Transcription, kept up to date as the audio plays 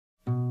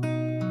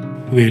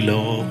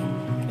Willow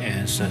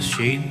and Sash,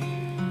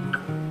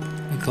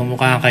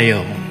 magkamukha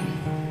kayo.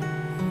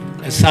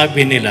 At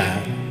sabi nila,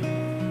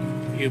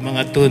 yung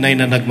mga tunay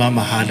na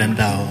nagmamahalan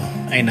daw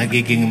ay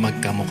nagiging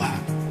magkamukha.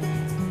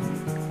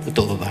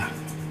 Totoo ba?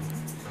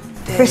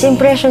 First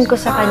impression ko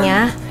sa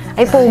kanya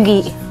ay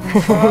pogi.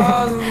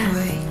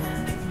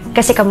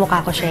 Kasi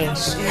kamukha ko siya eh.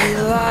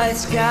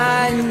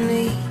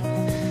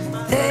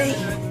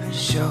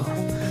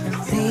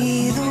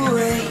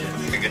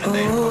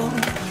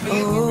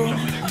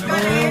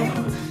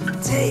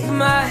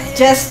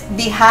 Just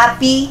be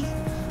happy,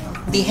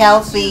 be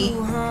healthy,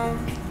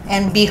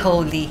 and be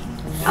holy.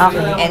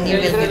 Okay. And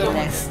you will be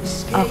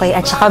blessed. Okay,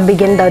 at saka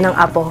bigyan daw ng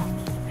apo.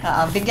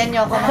 Bigyan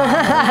niyo ako ng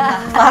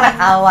parang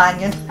awa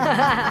niyo.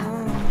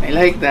 I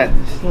like that.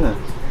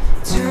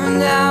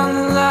 Turn down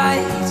the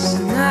lights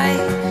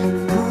tonight,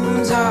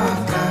 moon's our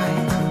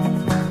guide.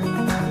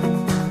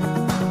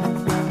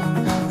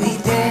 We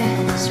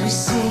dance, we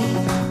sing,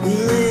 we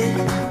live,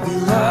 we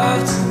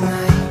love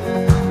tonight.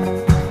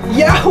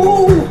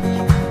 Yahoo!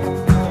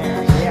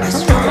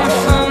 Let's run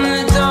from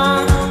the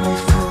dawn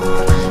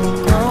before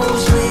it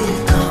knows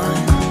we're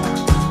gone.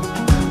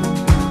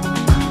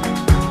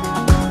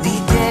 We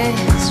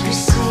dance, we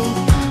sing,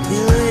 we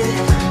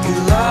live, we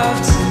love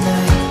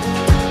tonight.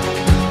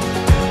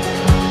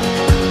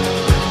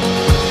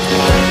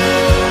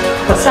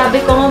 Sabi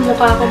ko nga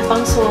mukha akong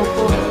pang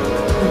soko.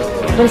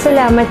 Well,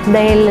 salamat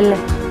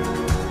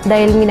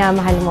dahil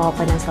minamahal mo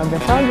ako ng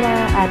sobra-sobra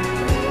at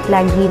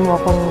lagi mo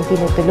akong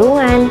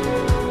tinutulungan.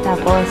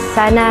 Tapos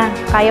sana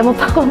kaya mo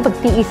pa akong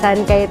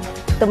pagtiisan kahit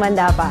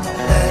tumanda pa ako.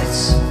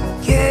 Let's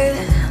get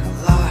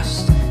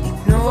lost,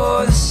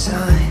 ignore the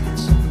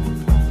signs.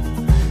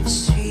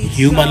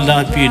 Human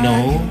love, you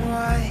know,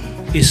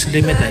 is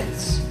limited.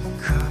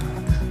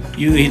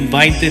 You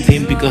invited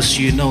him because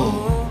you know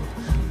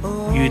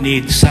you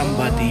need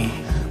somebody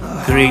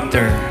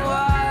greater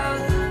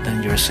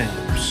than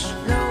yourselves.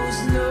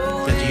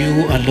 That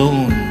you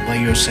alone by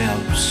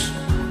yourselves,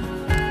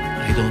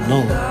 I don't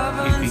know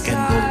if we can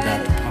go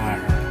that far.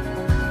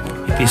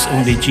 It is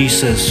only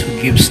Jesus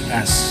who gives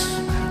us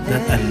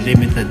that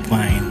unlimited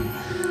mind.